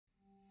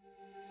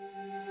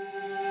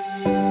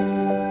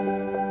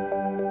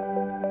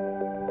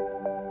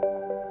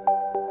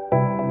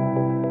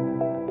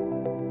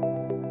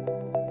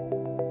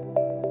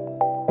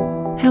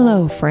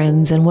Hello,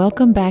 friends, and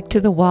welcome back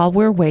to the While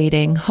We're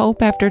Waiting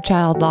Hope After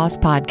Child Loss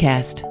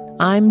podcast.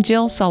 I'm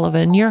Jill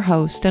Sullivan, your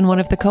host and one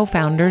of the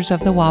co-founders of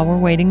the While We're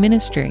Waiting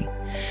ministry.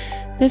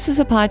 This is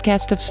a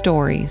podcast of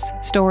stories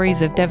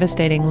of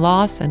devastating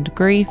loss and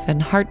grief and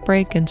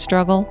heartbreak and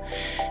struggle,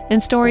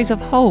 and stories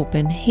of hope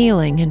and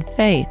healing and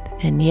faith,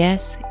 and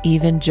yes,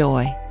 even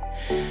joy.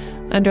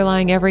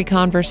 Underlying every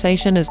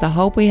conversation is the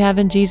hope we have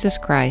in Jesus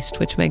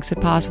Christ, which makes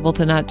it possible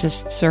to not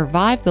just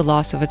survive the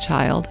loss of a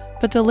child,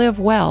 but to live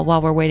well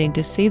while we're waiting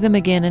to see them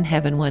again in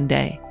heaven one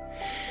day.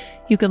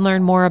 You can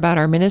learn more about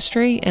our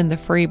ministry and the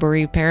free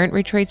bereaved parent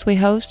retreats we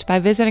host by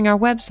visiting our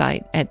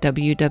website at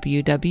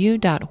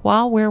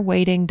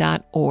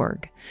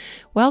www.whilewe'rewaiting.org.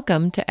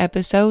 Welcome to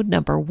episode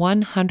number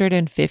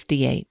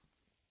 158.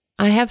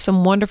 I have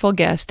some wonderful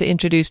guests to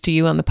introduce to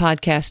you on the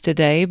podcast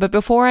today, but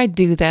before I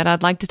do that,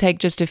 I'd like to take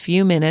just a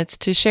few minutes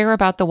to share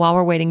about the While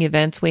We're Waiting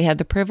events we had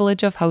the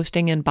privilege of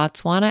hosting in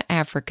Botswana,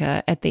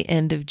 Africa at the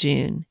end of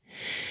June.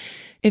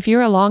 If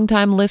you're a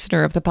longtime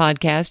listener of the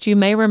podcast, you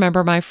may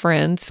remember my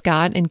friends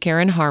Scott and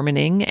Karen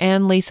Harmoning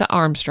and Lisa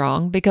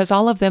Armstrong, because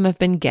all of them have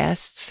been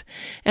guests,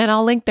 and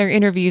I'll link their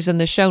interviews in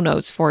the show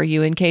notes for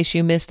you in case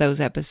you missed those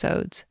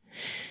episodes.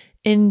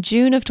 In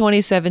June of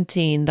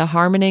 2017, the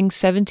Harmoning's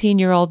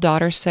 17-year-old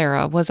daughter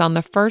Sarah was on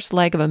the first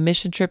leg of a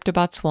mission trip to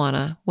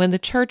Botswana when the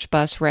church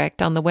bus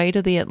wrecked on the way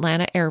to the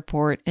Atlanta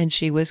airport and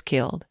she was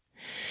killed.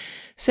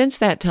 Since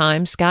that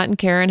time, Scott and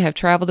Karen have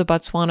traveled to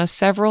Botswana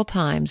several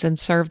times and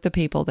served the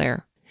people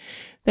there.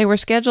 They were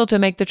scheduled to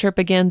make the trip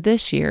again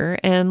this year,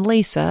 and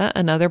Lisa,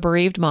 another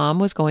bereaved mom,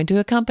 was going to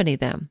accompany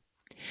them.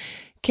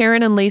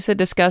 Karen and Lisa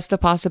discussed the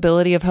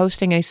possibility of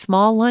hosting a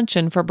small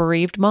luncheon for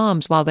bereaved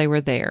moms while they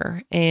were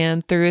there,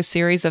 and through a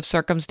series of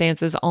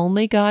circumstances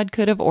only God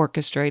could have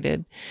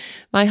orchestrated,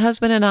 my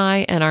husband and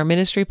I and our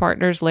ministry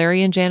partners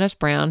Larry and Janice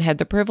Brown had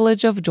the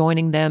privilege of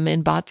joining them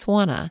in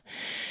Botswana,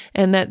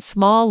 and that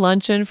small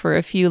luncheon for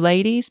a few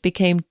ladies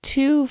became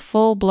 2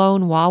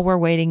 full-blown While We're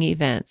Waiting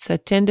events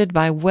attended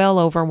by well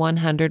over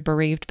 100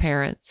 bereaved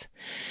parents.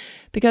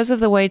 Because of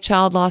the way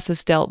child loss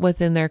is dealt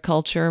with in their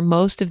culture,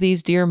 most of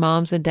these dear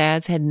moms and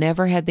dads had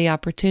never had the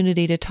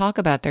opportunity to talk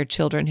about their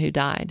children who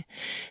died,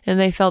 and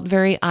they felt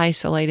very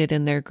isolated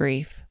in their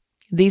grief.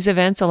 These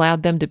events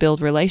allowed them to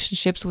build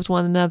relationships with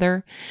one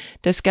another,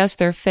 discuss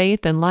their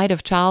faith in light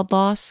of child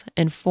loss,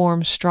 and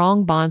form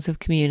strong bonds of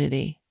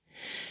community.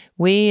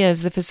 We,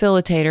 as the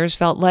facilitators,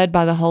 felt led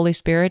by the Holy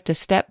Spirit to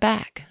step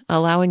back,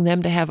 allowing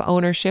them to have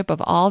ownership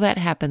of all that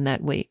happened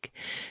that week.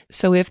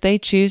 So if they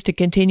choose to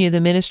continue the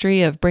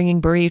ministry of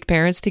bringing bereaved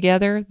parents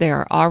together, they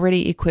are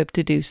already equipped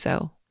to do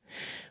so.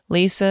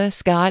 Lisa,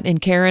 Scott,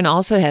 and Karen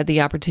also had the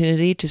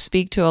opportunity to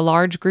speak to a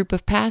large group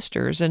of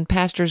pastors and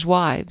pastors'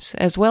 wives,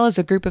 as well as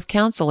a group of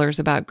counselors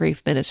about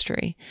grief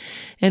ministry.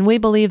 And we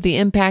believe the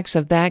impacts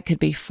of that could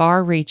be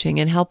far-reaching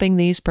in helping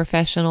these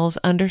professionals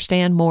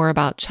understand more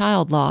about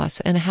child loss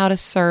and how to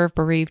serve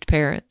bereaved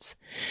parents.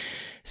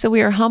 So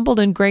we are humbled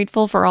and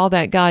grateful for all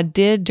that God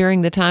did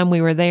during the time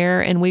we were there,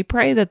 and we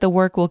pray that the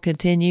work will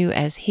continue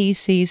as He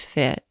sees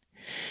fit.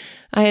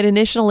 I had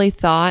initially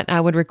thought I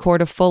would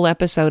record a full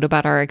episode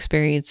about our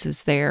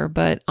experiences there,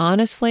 but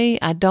honestly,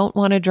 I don't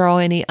want to draw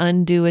any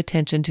undue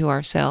attention to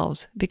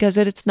ourselves because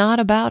it's not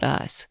about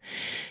us.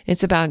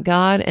 It's about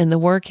God and the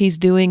work He's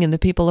doing in the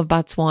people of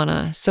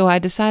Botswana. So I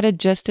decided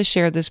just to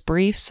share this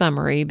brief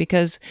summary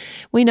because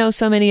we know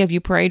so many of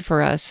you prayed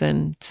for us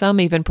and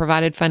some even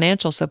provided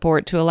financial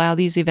support to allow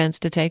these events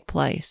to take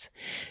place.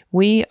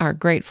 We are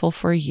grateful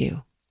for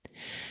you.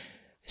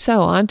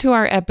 So on to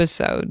our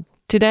episode.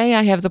 Today,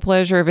 I have the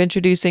pleasure of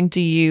introducing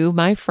to you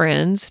my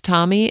friends,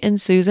 Tommy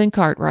and Susan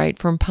Cartwright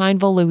from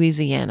Pineville,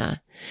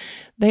 Louisiana.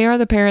 They are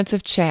the parents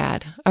of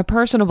Chad, a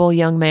personable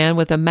young man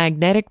with a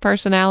magnetic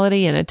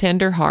personality and a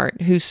tender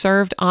heart who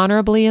served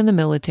honorably in the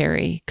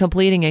military,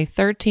 completing a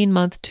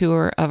 13-month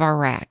tour of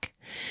Iraq.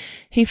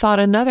 He fought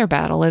another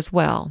battle as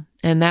well,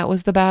 and that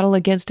was the battle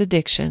against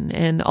addiction,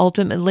 and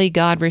ultimately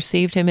God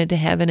received him into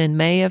heaven in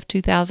May of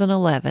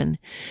 2011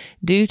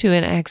 due to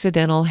an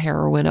accidental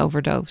heroin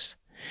overdose.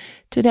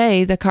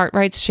 Today, the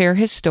Cartwrights share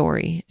his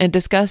story and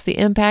discuss the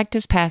impact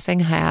his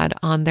passing had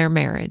on their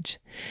marriage.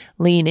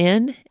 Lean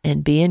in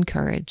and be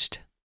encouraged.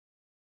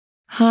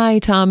 Hi,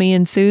 Tommy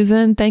and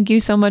Susan. Thank you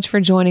so much for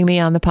joining me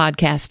on the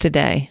podcast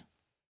today.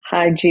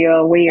 Hi,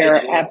 Jill. We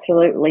are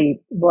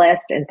absolutely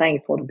blessed and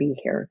thankful to be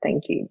here.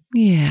 Thank you.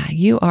 Yeah,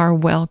 you are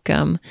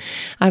welcome.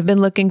 I've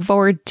been looking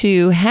forward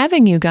to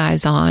having you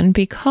guys on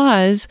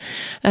because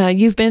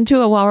you've been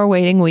to a While We're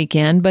Waiting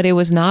weekend, but it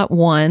was not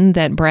one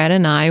that Brad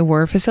and I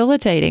were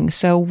facilitating.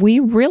 So we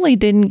really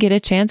didn't get a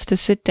chance to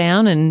sit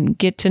down and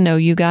get to know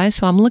you guys.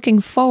 So I'm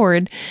looking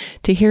forward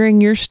to hearing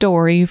your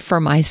story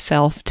for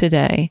myself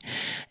today.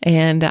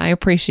 And I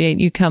appreciate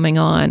you coming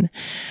on.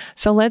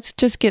 So let's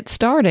just get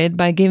started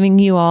by giving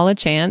you all a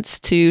chance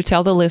to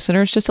tell the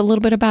listeners just a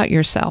little bit about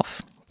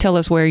yourself. Tell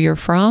us where you're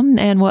from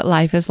and what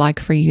life is like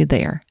for you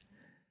there.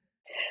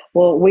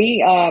 Well,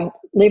 we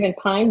live in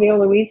Pineville,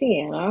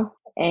 Louisiana,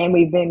 and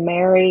we've been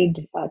married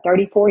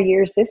 34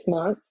 years this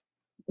month.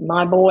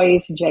 My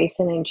boys,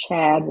 Jason and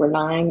Chad, were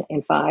 9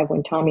 and 5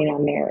 when Tommy and I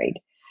married.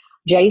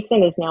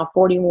 Jason is now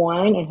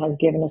 41 and has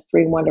given us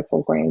 3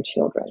 wonderful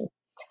grandchildren.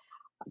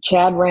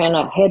 Chad ran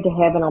up head to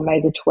heaven on May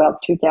the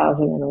 12th,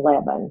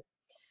 2011.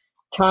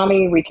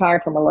 Tommy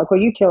retired from a local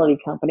utility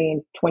company in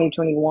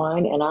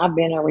 2021, and I've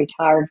been a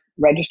retired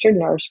registered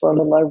nurse for a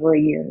little over a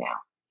year now.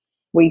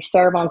 We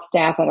serve on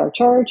staff at our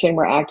church, and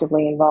we're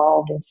actively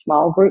involved in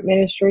small group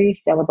ministry,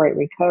 Celebrate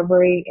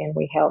Recovery, and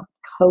we help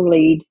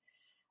co-lead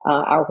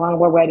our While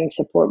We're Waiting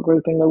support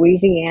group in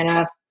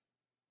Louisiana,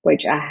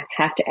 which I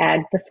have to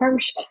add the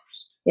first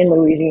in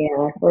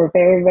Louisiana. We're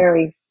very,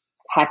 very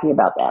happy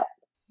about that.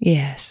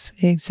 Yes,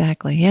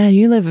 exactly. Yeah,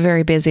 you live a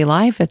very busy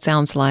life, it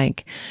sounds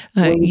like.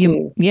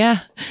 You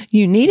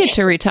needed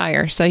to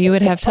retire, so you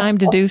would have time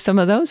to do some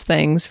of those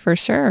things for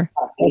sure.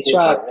 That's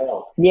right.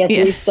 Yes,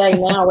 we say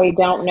now we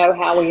don't know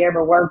how we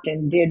ever worked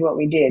and did what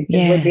we did.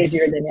 Yes. We're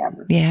busier than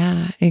ever.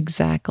 Yeah,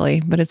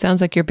 exactly. But it sounds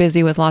like you're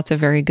busy with lots of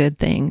very good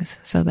things,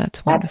 so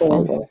that's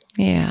wonderful. Absolutely.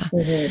 Yeah.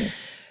 Mm-hmm.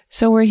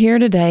 So we're here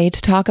today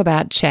to talk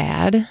about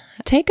Chad.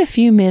 Take a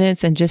few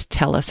minutes and just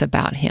tell us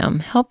about him.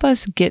 Help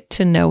us get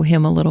to know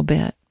him a little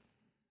bit.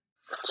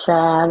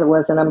 Chad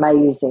was an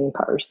amazing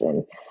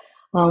person.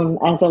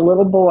 As a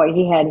little boy,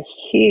 he had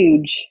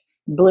huge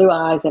blue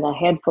eyes and a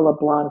head full of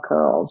blonde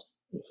curls.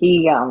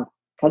 He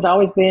has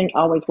always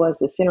was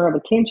the center of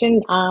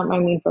attention.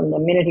 From the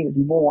minute he was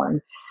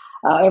born,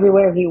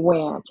 everywhere he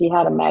went, he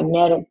had a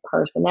magnetic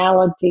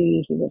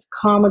personality. He was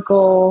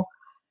comical.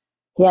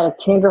 He had a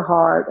tender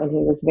heart, and he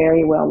was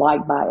very well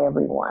liked by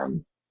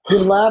everyone. He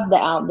loved the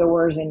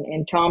outdoors,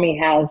 and Tommy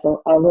has a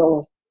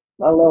little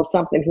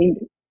something he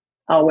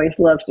always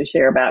loves to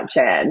share about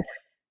Chad.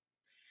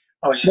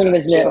 Oh, yeah. When he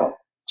was little.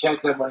 Chad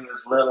said when he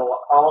was little,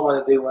 all I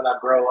want to do when I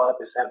grow up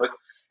is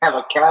have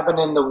a cabin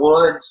in the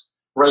woods,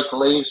 rake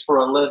leaves for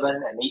a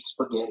living, and eat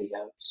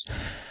SpaghettiOs.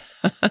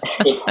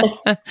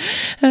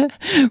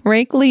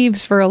 Rake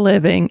leaves for a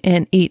living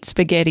and eat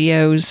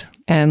SpaghettiOs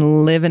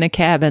and live in a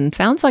cabin.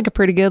 Sounds like a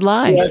pretty good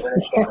life.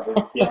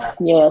 Yeah.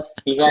 Yes.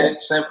 He had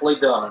it simply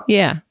done.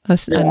 Yeah, a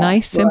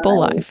nice, simple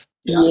life.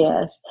 Yeah.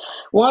 Yes.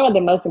 One of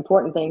the most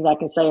important things I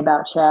can say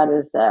about Chad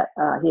is that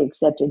he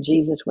accepted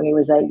Jesus when he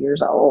was 8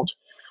 years old.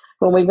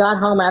 When we got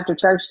home after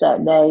church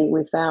that day,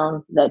 we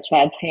found that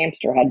Chad's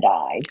hamster had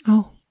died.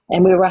 Oh.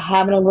 And we were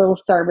having a little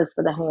service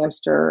for the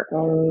hamster.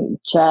 And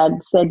Chad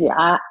said,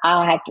 I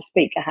have to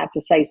speak. I have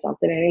to say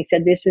something. And he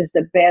said, this is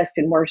the best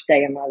and worst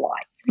day of my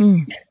life.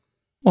 Mm.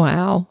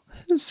 Wow.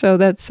 So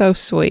that's so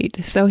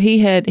sweet. So he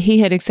had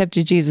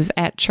accepted Jesus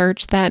at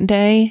church that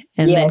day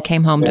and then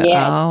came home to,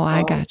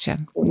 I gotcha. It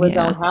was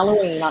on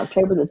Halloween,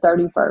 October the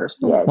 31st.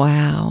 Yes.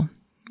 Wow.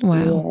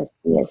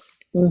 Yes.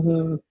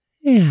 Mm-hmm.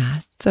 Yeah.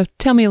 So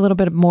tell me a little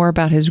bit more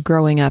about his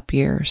growing up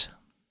years.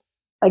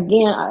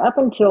 Again, up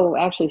until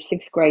actually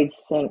sixth grade,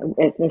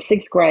 in the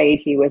sixth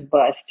grade, he was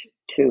bused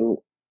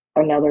to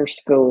another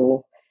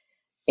school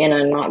in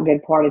a not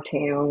good part of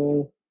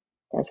town.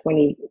 That's when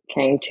he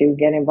came to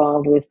get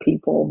involved with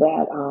people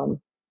that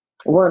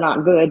were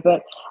not good.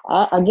 But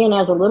again,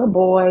 as a little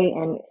boy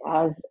and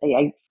as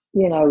a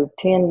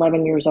 10,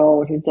 11 years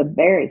old, he was a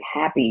very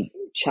happy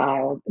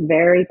child,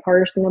 very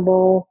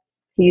personable.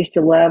 He used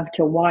to love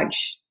to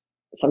watch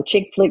some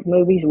chick flick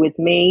movies with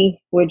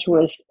me, which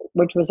was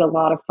a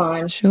lot of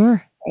fun.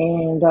 Sure.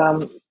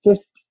 And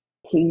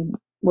he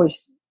was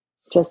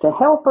just a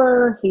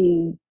helper.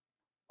 He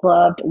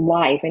loved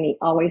life, and he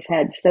always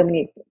had so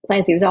many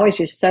plans. He was always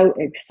just so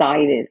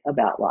excited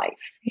about life.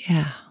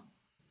 Yeah.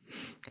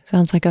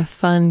 Sounds like a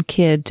fun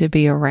kid to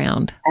be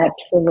around.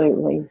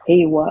 Absolutely.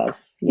 He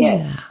was.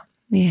 Yes.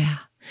 Yeah.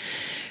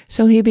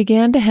 So he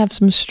began to have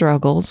some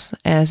struggles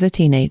as a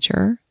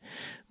teenager.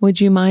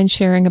 Would you mind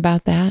sharing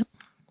about that?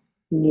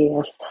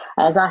 Yes.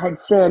 As I had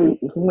said,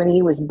 when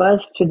he was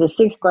bused to the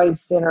sixth grade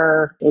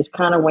center is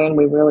kind of when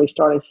we really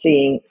started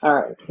seeing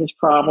his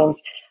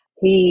problems.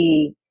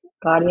 He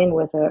got in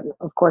with,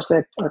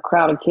 a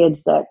crowd of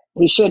kids that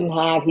he shouldn't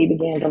have. He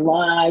began to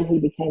lie. He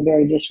became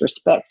very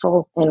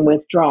disrespectful and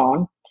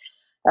withdrawn.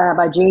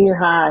 By junior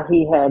high,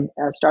 he had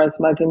started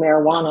smoking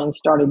marijuana and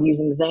started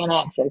using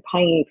Xanax and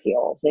pain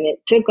pills. And it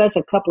took us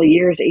a couple of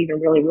years to even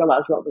really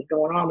realize what was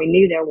going on. We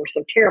knew there were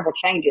some terrible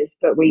changes,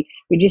 but we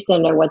just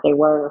didn't know what they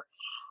were.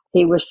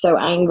 He was so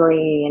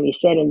angry, and he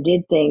said and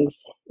did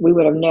things we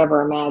would have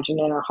never imagined,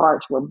 and our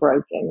hearts were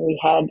broken.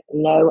 We had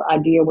no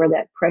idea where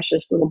that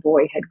precious little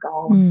boy had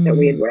gone that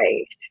we had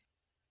raised.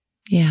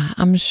 Yeah,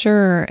 I'm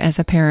sure as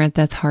a parent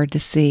that's hard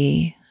to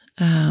see.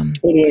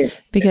 It is.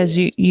 Because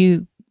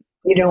you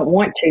don't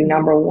want to,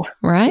 number one.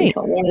 Right. You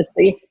don't want to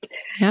see it.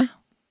 Yeah.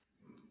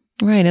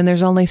 Right. And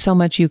there's only so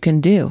much you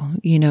can do.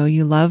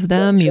 You love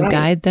them, That's you right.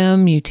 guide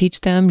them, you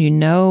teach them,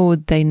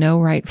 they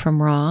know right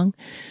from wrong.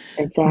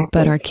 Exactly.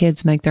 But our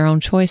kids make their own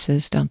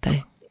choices, don't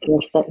they?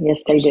 Yes,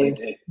 they do.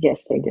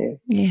 Yes, they do.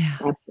 Yeah.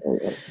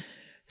 Absolutely.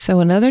 So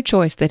another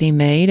choice that he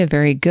made, a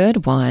very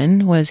good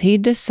one, was he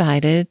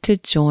decided to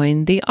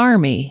join the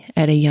Army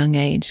at a young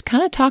age.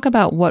 Kind of talk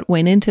about what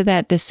went into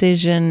that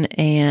decision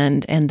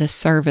and the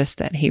service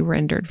that he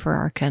rendered for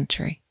our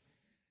country.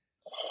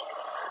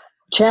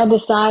 Chad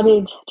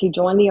decided to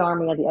join the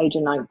Army at the age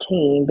of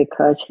 19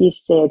 because he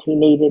said he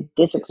needed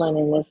discipline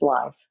in his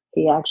life.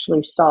 He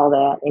actually saw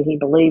that, and he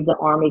believed the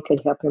Army could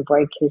help him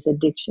break his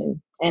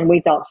addiction. And we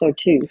thought so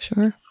too.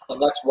 Sure.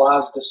 And that's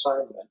wise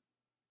discernment.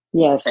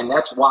 Yes. And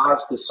that's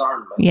wise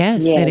discernment.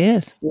 Yes, it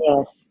is.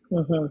 Yes.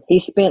 Mm-hmm. He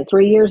spent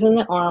 3 years in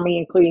the Army,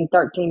 including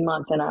 13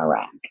 months in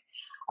Iraq.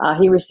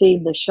 He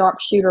received the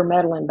Sharpshooter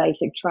Medal in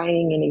basic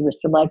training, and he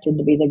was selected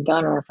to be the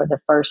gunner for the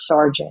first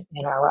sergeant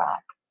in Iraq.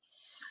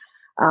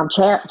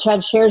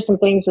 Chad shared some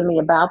things with me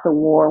about the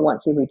war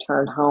once he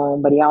returned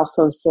home, but he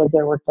also said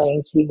there were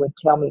things he would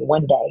tell me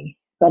one day,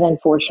 but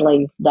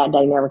unfortunately that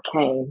day never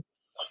came.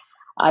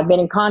 I've been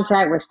in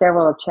contact with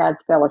several of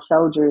Chad's fellow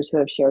soldiers who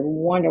have shared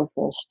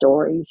wonderful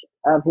stories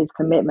of his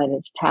commitment,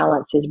 his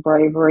talents, his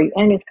bravery,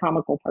 and his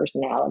comical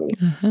personality.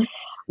 Mm-hmm.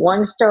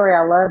 One story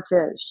I love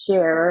to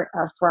share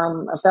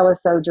from a fellow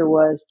soldier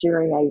was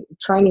during a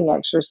training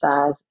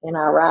exercise in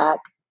Iraq.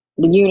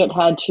 The unit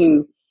had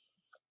to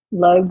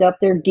load up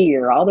their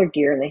gear, all their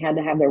gear, and they had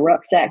to have their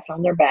rucksacks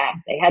on their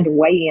back. They had to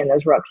weigh in.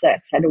 Those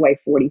rucksacks had to weigh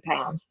 40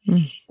 pounds.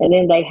 Mm. And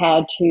then they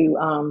had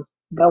to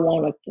go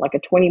on a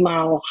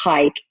 20-mile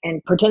hike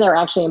and pretend they were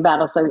actually in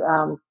battle.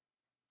 So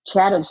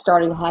Chad had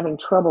started having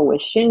trouble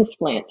with shin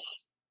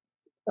splints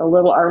a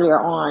little earlier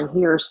on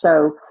here.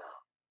 So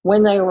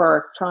when they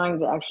were trying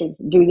to actually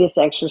do this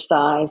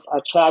exercise,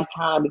 Chad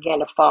kind of began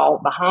to fall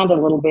behind a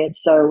little bit.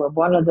 So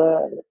one of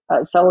the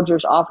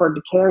soldiers offered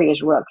to carry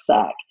his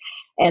rucksack.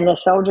 And the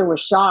soldier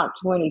was shocked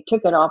when he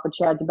took it off of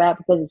Chad's back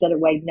because he said it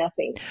weighed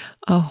nothing.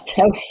 Oh.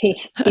 So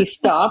he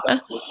stopped.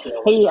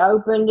 He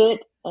opened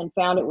it and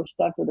found it was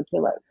stuffed with a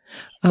pillow.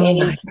 Oh, and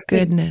my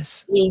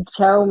goodness. He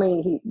told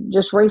me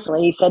just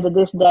recently, he said to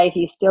this day,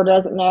 he still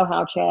doesn't know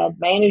how Chad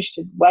managed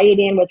to weigh it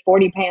in with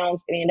 40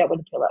 pounds and end up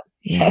with a pillow.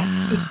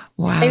 Yeah. So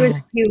wow.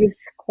 He was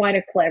quite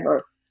a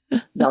clever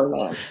young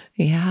man.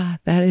 Yeah,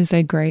 that is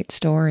a great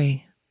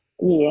story.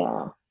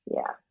 Yeah.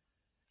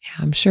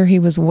 Yeah, I'm sure he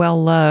was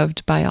well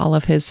loved by all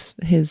of his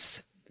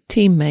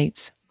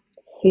teammates.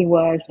 He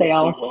was. They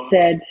all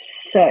said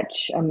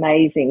such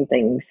amazing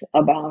things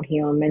about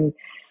him. And,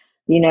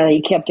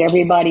 he kept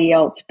everybody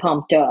else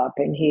pumped up,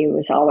 and he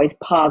was always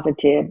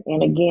positive.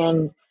 And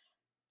again,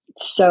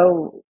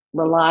 so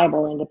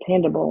reliable and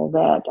dependable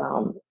that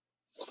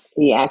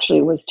he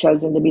actually was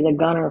chosen to be the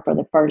gunner for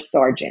the first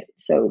sergeant.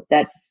 So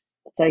that's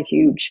a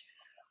huge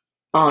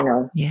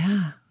honor.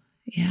 Yeah,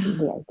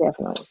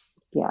 definitely.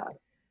 Yeah.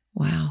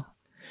 Wow.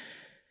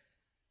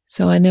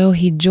 So I know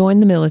he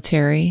joined the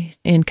military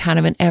in kind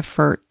of an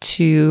effort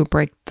to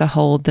break the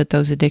hold that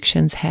those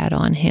addictions had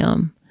on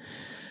him.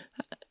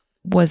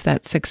 Was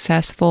that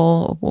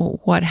successful?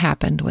 What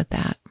happened with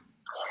that?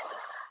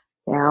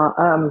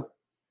 Yeah,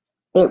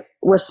 it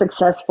was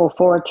successful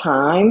for a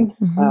time,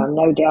 mm-hmm.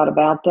 No doubt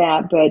about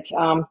that. But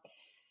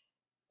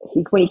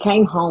when he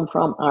came home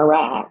from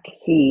Iraq,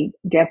 he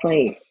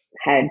definitely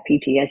had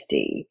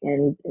PTSD,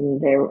 and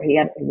he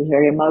was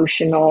very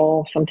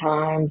emotional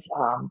sometimes,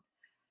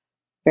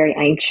 very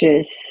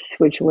anxious,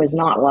 which was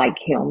not like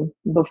him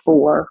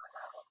before.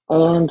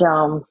 And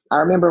I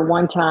remember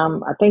one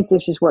time, I think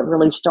this is what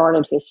really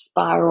started his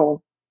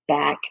spiral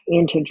back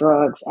into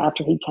drugs.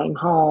 After he came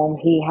home,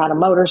 he had a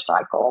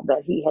motorcycle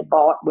that he had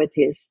bought with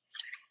his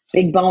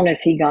big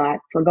bonus he got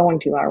for going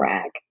to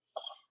Iraq.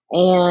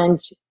 And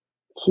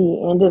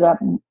he ended up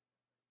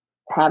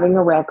having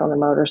a wreck on the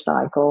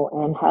motorcycle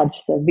and had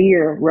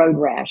severe road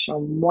rash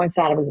on one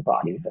side of his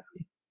body.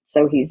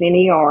 So he's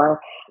in ER.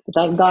 But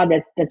thank God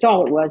that's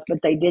all it was.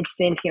 But they did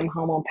send him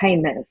home on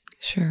pain medicine.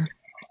 Sure.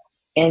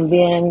 And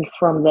then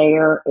from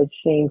there, it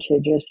seemed to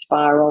just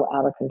spiral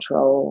out of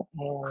control.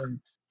 And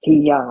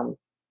he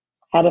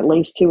had at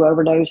least 2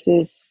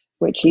 overdoses,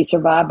 which he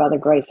survived by the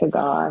grace of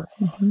God.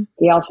 Mm-hmm.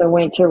 He also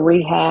went to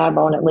rehab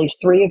on at least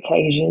 3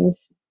 occasions.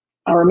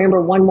 I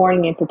remember one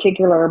morning in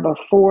particular,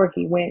 before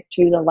he went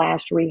to the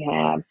last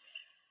rehab,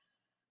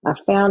 I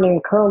found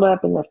him curled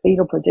up in the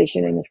fetal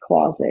position in his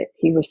closet.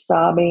 He was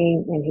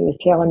sobbing, and he was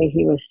telling me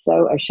he was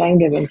so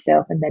ashamed of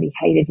himself and that he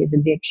hated his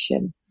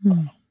addiction.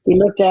 Mm. He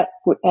looked up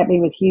at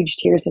me with huge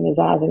tears in his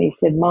eyes, and he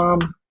said,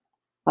 "Mom,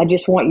 I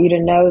just want you to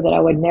know that I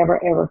would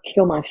never, ever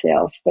kill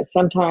myself. But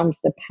sometimes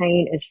the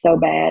pain is so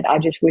bad, I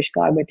just wish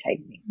God would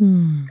take me."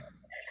 Mm.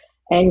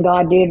 And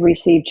God did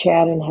receive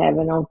Chad in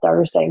heaven on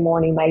Thursday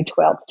morning, May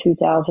 12th,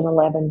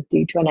 2011,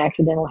 due to an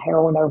accidental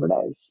heroin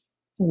overdose.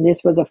 And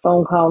this was a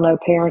phone call no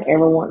parent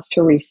ever wants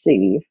to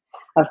receive.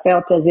 I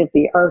felt as if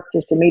the earth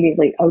just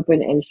immediately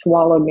opened and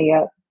swallowed me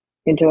up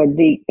into a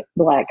deep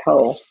black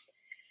hole.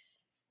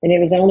 And it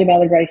was only by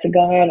the grace of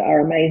God, our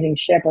amazing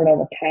shepherd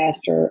of a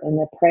pastor, and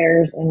the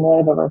prayers and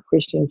love of our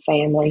Christian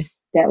family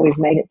that we've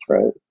made it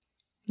through.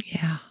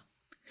 Yeah.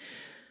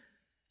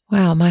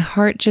 Wow, my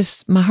heart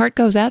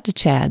goes out to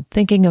Chad,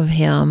 thinking of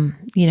him,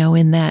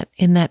 in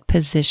that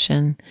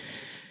position.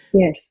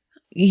 Yes.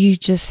 You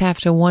just have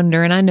to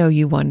wonder, and I know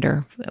you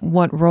wonder,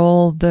 what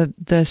role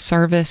the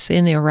service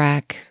in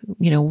Iraq,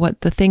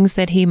 what the things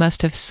that he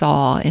must have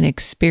saw and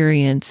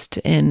experienced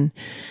and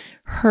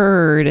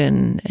heard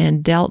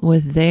and dealt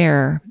with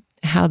there,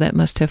 how that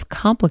must have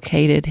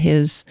complicated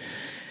his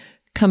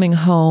coming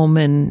home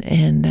and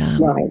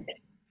Right.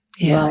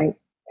 yeah. Right.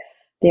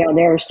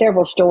 There are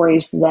several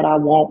stories that I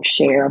won't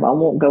share, I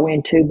won't go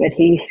into, but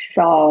he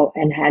saw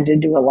and had to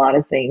do a lot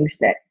of things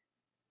that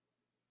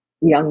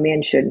young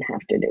men shouldn't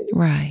have to do.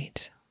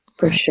 Right.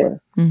 For right.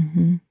 sure.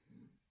 Mm-hmm.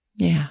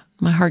 Yeah.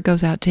 My heart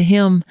goes out to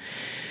him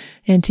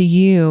and to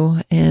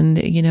you.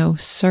 And,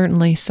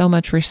 certainly so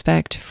much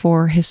respect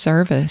for his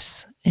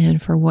service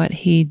and for what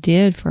he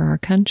did for our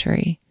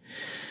country.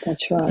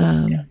 That's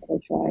right.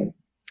 That's right.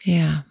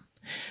 Yeah.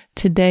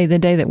 Today, the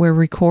day that we're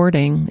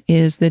recording,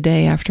 is the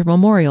day after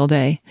Memorial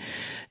Day.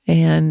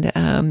 And,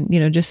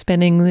 just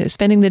spending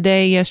the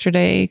day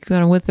yesterday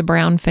kind of with the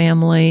Brown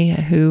family,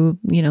 who,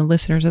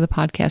 listeners of the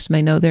podcast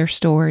may know their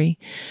story,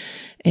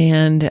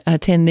 and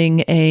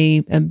attending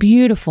a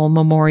beautiful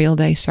Memorial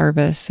Day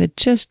service. It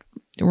just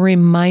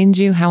reminds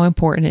you how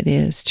important it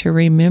is to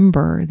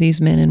remember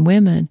these men and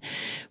women,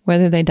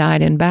 whether they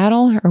died in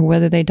battle or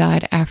whether they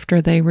died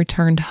after they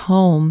returned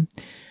home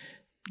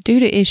due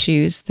to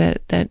issues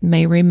that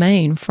may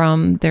remain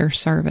from their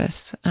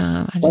service.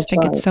 I just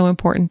think it's so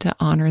important to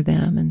honor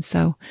them. And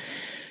so,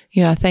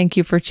 I thank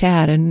you for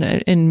Chad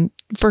and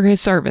for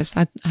his service.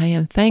 I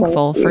am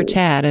thankful for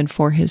Chad and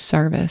for his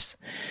service,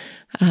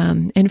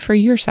 and for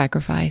your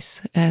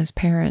sacrifice as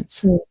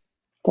parents.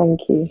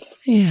 Thank you.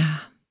 Yeah.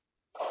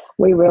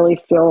 We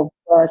really feel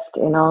blessed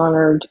and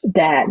honored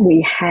that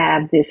we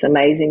have this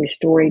amazing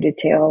story to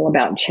tell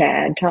about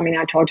Chad. Tommy and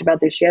I talked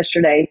about this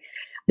yesterday.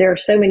 There are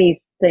so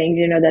many things,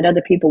 that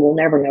other people will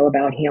never know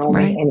about him,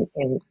 right.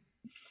 and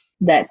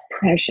that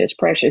precious,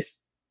 precious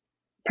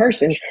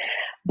person.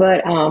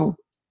 But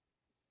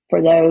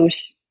for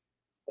those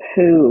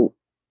who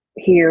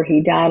hear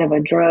he died of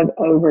a drug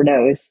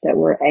overdose, that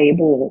we're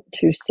able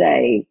to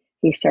say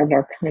he served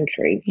our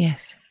country.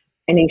 Yes.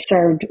 And he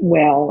served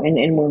well,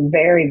 and we're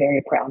very,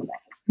 very proud of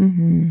that.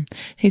 Mm-hmm.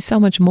 He's so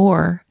much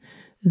more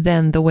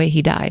than the way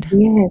he died.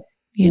 Yes.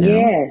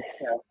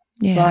 Yes.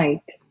 Yeah.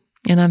 Right.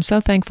 And I'm so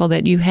thankful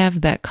that you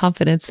have that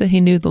confidence that he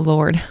knew the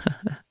Lord.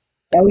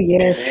 Oh,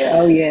 yes.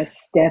 Oh,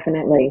 yes.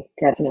 Definitely.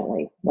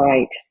 Definitely.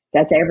 Right.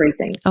 That's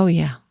everything. Oh,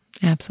 yeah.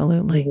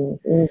 Absolutely.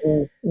 Mm-hmm.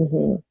 Mm-hmm.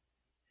 Mm-hmm.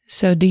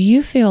 So do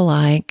you feel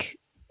like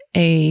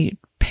a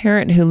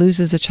parent who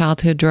loses a child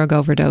to a drug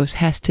overdose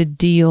has to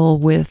deal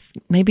with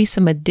maybe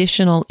some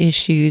additional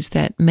issues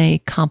that may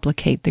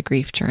complicate the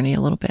grief journey a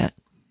little bit?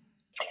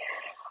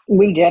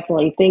 We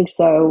definitely think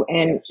so.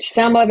 And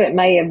some of it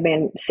may have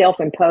been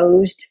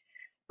self-imposed,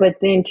 but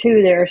then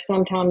too, there are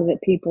sometimes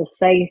that people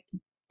say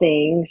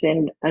things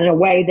in a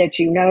way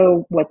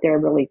that what they're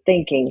really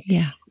thinking.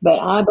 Yeah. But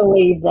I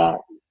believe that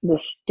the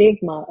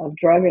stigma of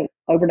drug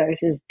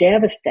overdose is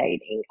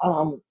devastating.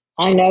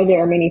 I know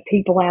there are many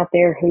people out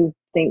there who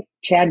think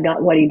Chad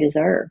got what he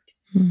deserved.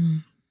 Mm-hmm.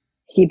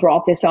 He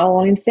brought this all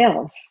on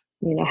himself.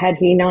 Had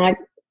he not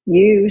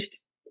used,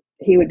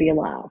 he would be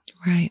alive.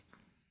 Right.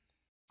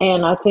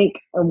 And I think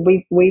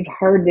we've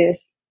heard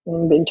this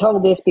and been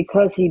told this: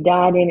 because he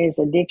died in his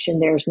addiction,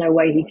 there's no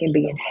way he can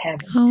be in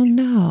heaven. Oh,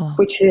 no.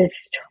 Which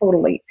is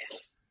totally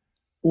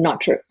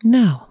not true.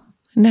 No.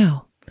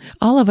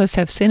 All of us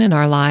have sin in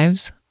our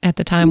lives at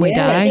the time we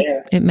die.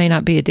 It may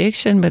not be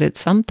addiction, but it's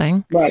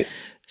something. Right.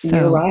 So,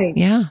 you're right.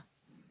 Yeah.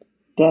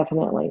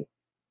 Definitely.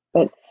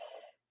 But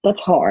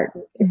that's hard.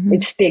 Mm-hmm.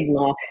 It's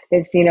stigma.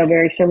 It's,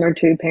 very similar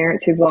to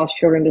parents who've lost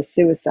children to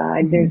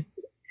suicide. Mm-hmm.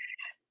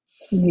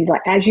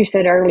 Like, as you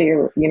said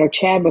earlier,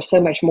 Chad was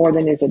so much more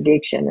than his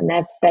addiction. And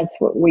that's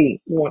what we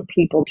want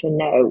people to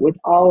know with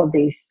all of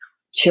these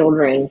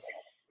children,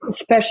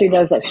 especially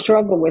those that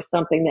struggle with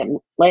something that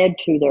led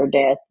to their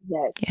death,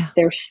 that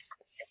there's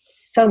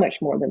so much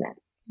more than that.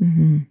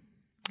 Mm-hmm.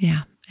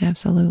 Yeah,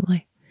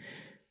 absolutely.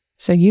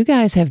 So you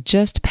guys have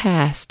just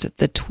passed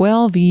the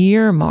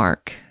 12-year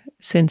mark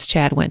since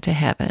Chad went to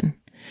heaven.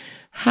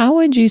 How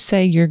would you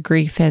say your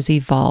grief has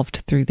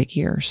evolved through the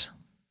years?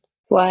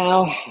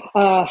 Well,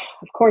 of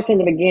course, in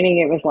the beginning,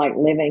 it was like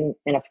living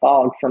in a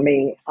fog for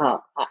me.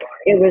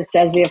 It was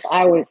as if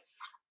I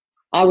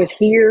was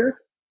here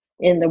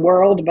in the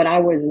world, but I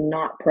was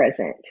not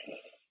present.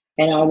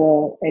 And I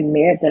will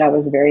admit that I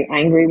was very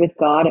angry with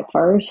God at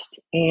first.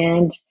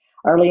 And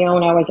early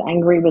on, I was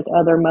angry with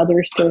other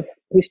mothers who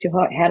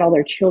still had all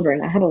their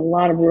children. I had a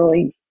lot of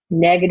really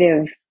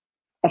negative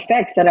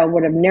effects that I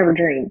would have never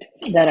dreamed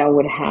that I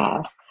would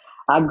have.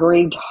 I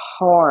grieved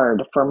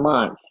hard for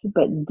months,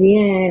 but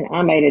then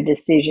I made a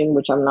decision,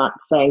 which I'm not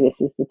saying this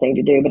is the thing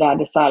to do, but I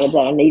decided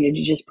that I needed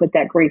to just put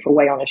that grief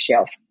away on a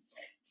shelf.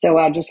 So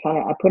I just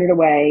I put it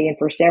away. And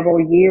for several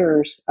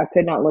years, I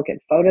could not look at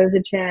photos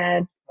of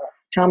Chad.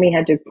 Tommy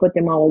had to put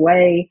them all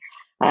away.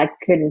 I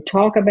couldn't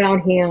talk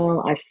about him.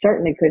 I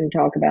certainly couldn't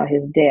talk about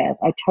his death.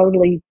 I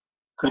totally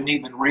couldn't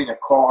even read a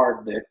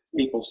card that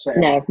people sent.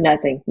 No,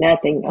 nothing.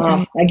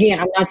 Right. Again,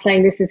 I'm not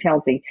saying this is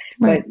healthy,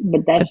 right.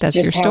 but that's just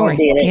your how story. I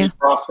did it. Yeah.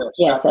 Process.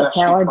 Yes, that's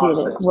how I did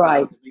it.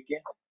 Right.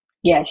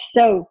 Yes.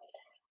 So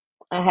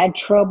I had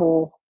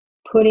trouble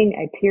putting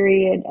a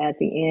period at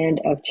the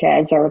end of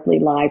Chad's earthly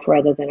life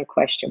rather than a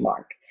question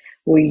mark.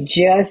 We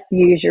just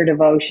used your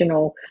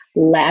devotional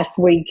last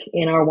week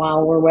in our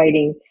While We're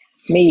Waiting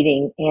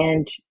meeting,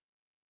 and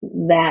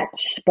that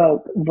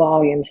spoke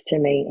volumes to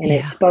me, and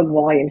it spoke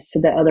volumes to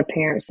the other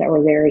parents that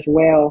were there as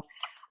well.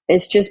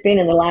 It's just been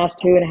in the last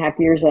 2.5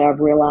 years that I've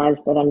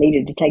realized that I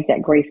needed to take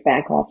that grief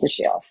back off the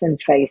shelf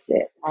and face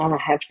it. I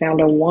have found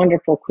a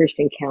wonderful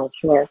Christian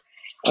counselor,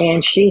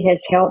 and she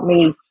has helped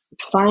me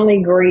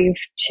finally grieve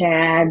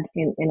Chad.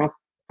 And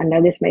I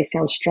know this may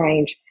sound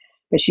strange,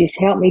 but she's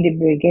helped me to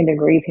begin to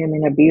grieve him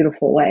in a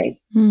beautiful way.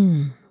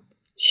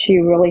 She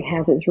really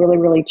has. It's really,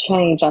 really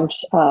changed. I'm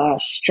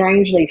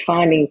strangely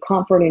finding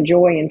comfort and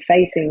joy in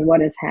facing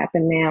what has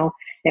happened now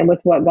and with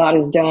what God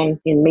has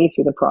done in me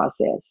through the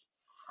process.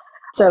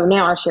 So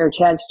now I share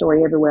Chad's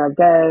story everywhere I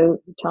go.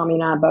 Tommy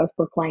and I both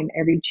proclaim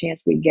every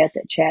chance we get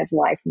that Chad's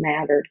life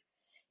mattered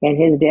and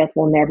his death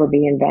will never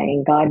be in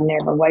vain. God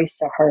never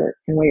wastes a hurt,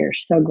 and we are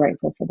so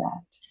grateful for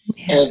that.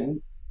 Yeah.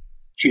 And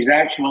she's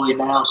actually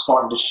now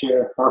starting to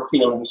share her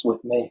feelings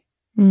with me,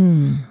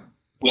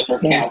 with her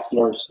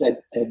counselor's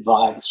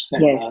advice.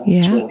 And,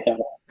 it's really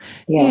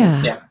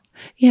helpful.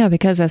 Yeah,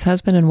 because as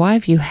husband and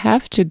wife, you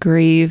have to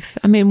grieve.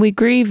 I mean, we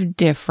grieve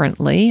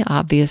differently,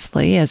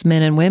 obviously, as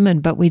men and women,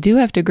 but we do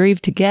have to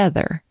grieve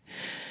together.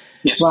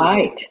 Yes,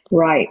 right.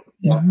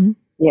 Yeah. Mm-hmm.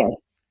 Yes.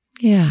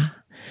 Yeah.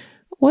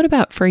 What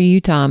about for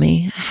you,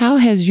 Tommy? How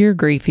has your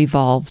grief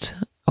evolved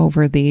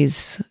over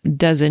these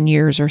dozen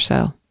years or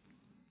so?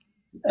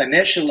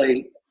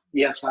 Initially,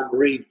 yes, I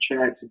grieved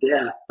Chad's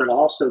death, but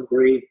also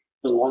grieved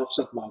the loss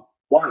of my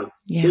wife,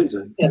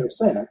 Susan, in a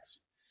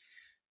sense,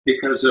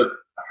 because of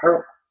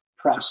her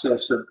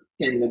process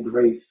in the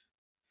grief.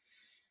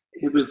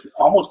 It was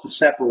almost a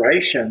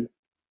separation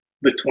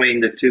between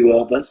the two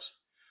of us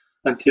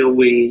until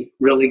we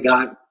really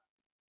got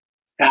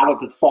out of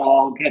the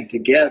fog and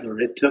together.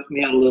 It took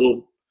me a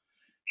little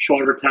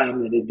shorter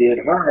time than it did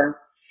her,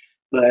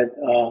 but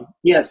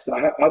yes,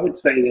 I would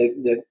say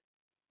that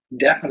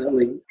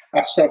definitely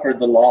I suffered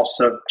the loss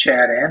of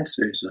Chad and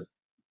Susan.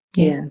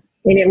 Yeah.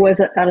 And it was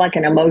like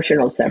an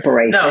emotional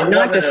separation. No,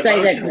 not to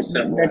say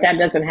that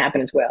doesn't happen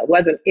as well.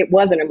 It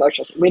wasn't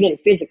emotional. We didn't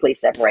physically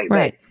separate,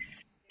 right?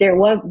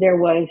 But there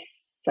was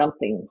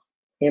something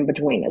in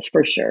between us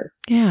for sure.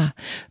 Yeah,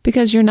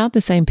 because you're not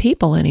the same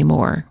people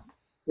anymore.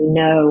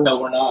 No,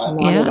 we're not.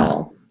 Not at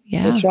all.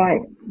 Yeah, that's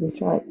right.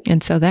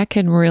 And so that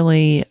can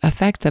really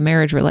affect the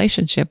marriage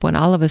relationship when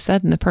all of a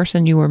sudden the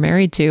person you were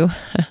married to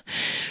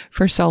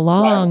for so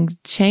long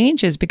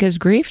changes, because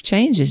grief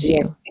changes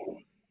you.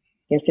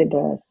 Yes, it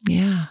does.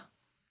 Yeah.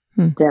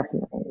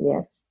 Definitely,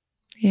 yes.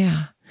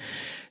 Yeah.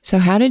 So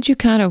how did you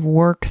kind of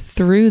work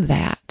through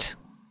that?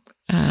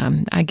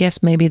 I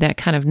guess maybe that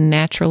kind of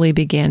naturally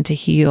began to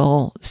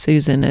heal,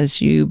 Susan,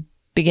 as you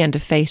began to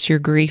face your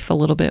grief a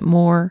little bit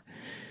more.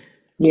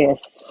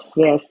 Yes.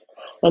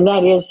 And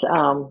that is,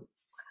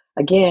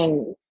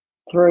 again,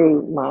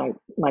 through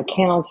my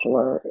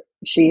counselor.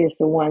 She is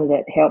the one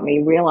that helped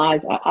me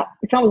realize,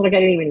 it's almost like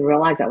I didn't even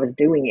realize I was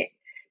doing it,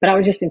 but I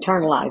was just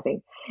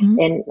internalizing.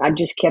 And I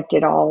just kept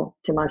it all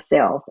to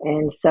myself.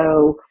 And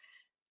so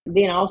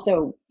then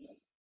also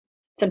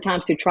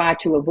sometimes to try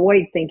to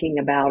avoid thinking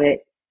about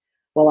it,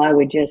 well, I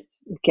would just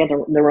get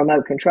the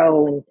remote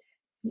control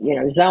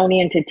and, zone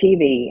into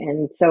TV.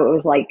 And so it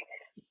was like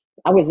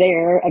I was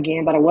there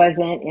again, but I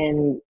wasn't.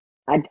 And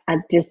I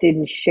just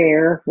didn't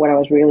share what I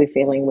was really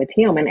feeling with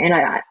him. And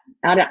I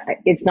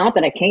it's not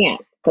that I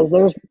can't,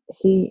 because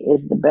he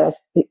is the best.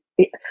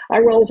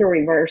 Our roles are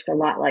reversed a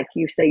lot, like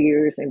you say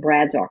yours and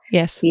Brad's are.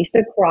 Yes. He's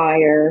the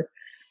crier,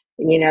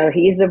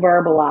 he's the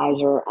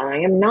verbalizer. I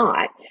am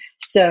not.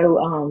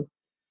 So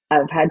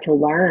I've had to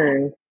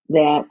learn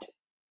that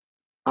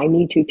I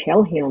need to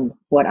tell him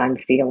what I'm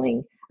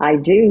feeling. I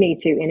do need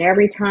to. And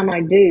every time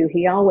I do,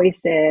 he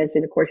always says,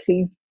 and of course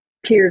he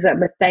tears up,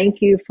 but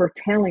thank you for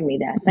telling me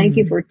that. Thank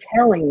you for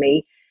telling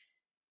me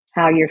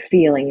how you're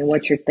feeling and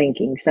what you're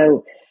thinking.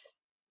 So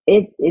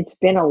it's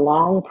been a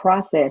long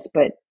process,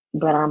 but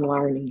I'm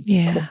learning.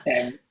 Yeah.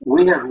 And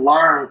we have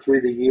learned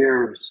through the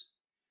years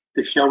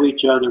to show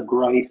each other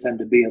grace and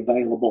to be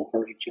available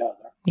for each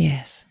other.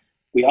 Yes.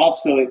 We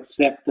also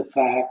accept the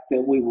fact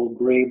that we will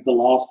grieve the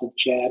loss of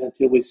Chad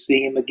until we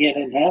see him again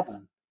in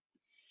heaven.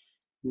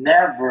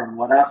 Never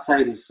would I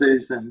say to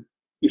Susan,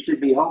 you should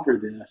be over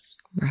this.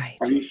 Right.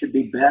 Or you should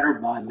be better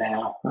by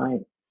now.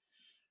 Right.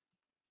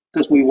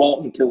 Because we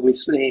won't until we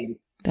see him.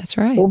 That's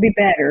right. We'll be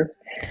better,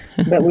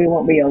 but we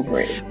won't be over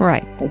it.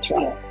 Right. That's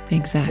right.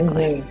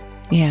 Exactly.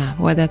 Yeah.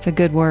 Well, that's a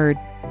good word.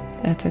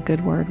 That's a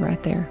good word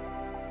right there.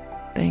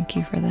 Thank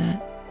you for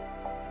that.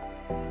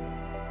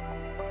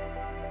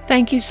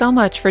 Thank you so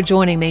much for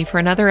joining me for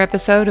another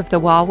episode of the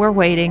While We're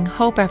Waiting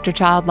Hope After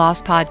Child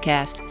Loss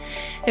podcast.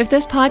 If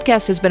this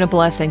podcast has been a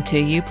blessing to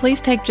you, please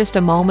take just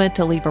a moment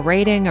to leave a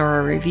rating or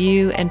a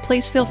review, and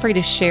please feel free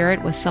to share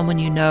it with someone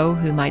you know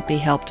who might be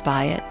helped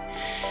by it.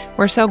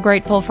 We're so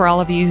grateful for all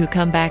of you who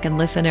come back and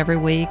listen every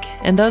week,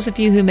 and those of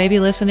you who may be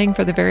listening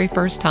for the very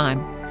first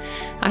time.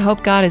 I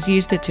hope God has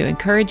used it to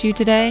encourage you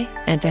today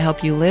and to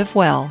help you live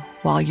well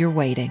while you're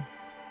waiting.